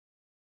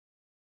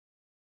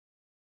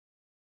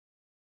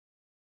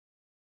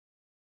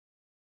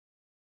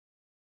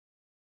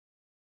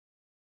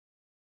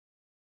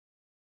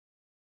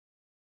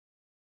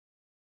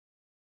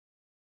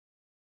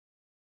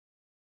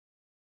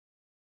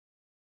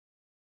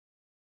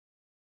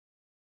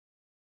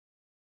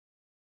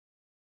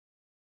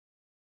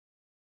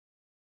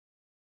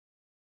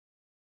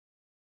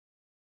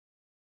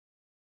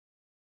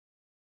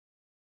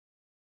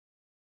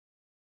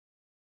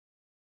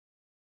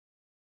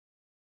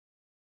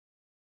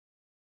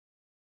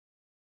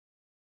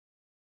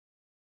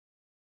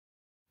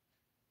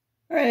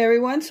All right,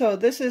 everyone, so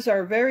this is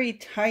our very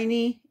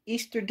tiny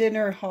Easter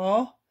dinner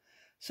haul.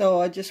 So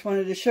I just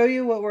wanted to show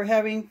you what we're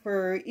having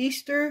for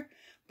Easter,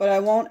 but I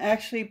won't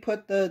actually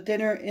put the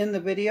dinner in the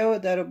video.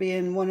 That'll be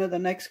in one of the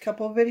next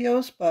couple of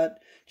videos,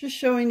 but just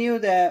showing you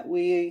that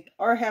we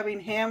are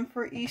having ham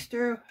for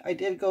Easter. I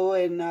did go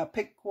and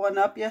pick one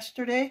up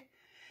yesterday,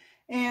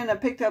 and I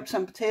picked up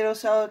some potato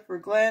salad for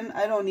Glenn.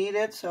 I don't need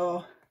it,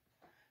 so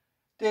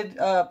did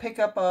pick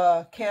up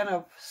a can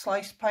of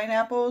sliced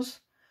pineapples.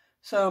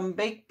 Some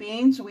baked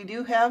beans, we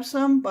do have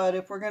some, but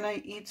if we're going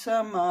to eat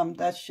some,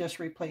 that's just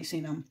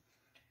replacing them.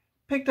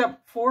 Picked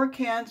up 4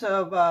 cans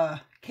of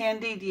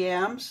candied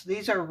yams.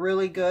 These are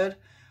really good.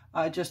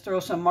 Just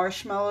throw some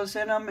marshmallows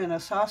in them in a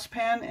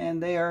saucepan,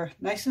 and they are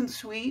nice and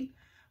sweet.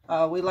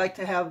 We like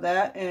to have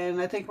that,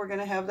 and I think we're going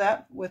to have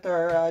that with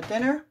our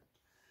dinner.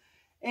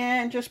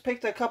 And just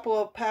picked a couple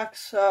of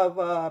packs of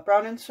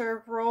brown and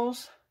serve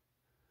rolls.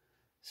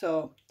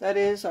 So that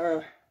is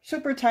our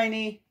super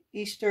tiny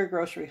Easter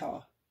grocery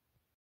haul.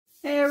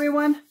 Hey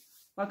everyone,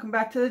 welcome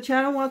back to the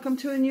channel. Welcome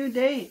to a new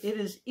day. It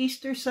is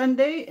Easter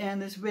Sunday, and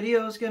this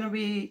video is going to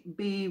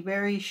be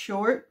very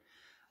short.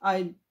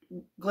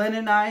 Glenn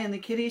and I and the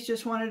kitties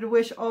just wanted to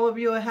wish all of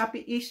you a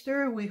happy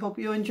Easter. We hope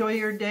you enjoy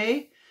your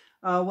day,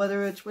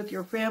 whether it's with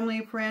your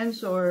family,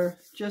 friends, or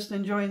just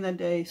enjoying the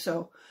day.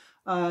 So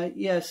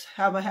yes,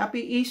 have a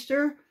happy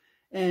Easter,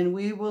 and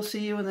we will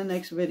see you in the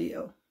next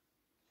video.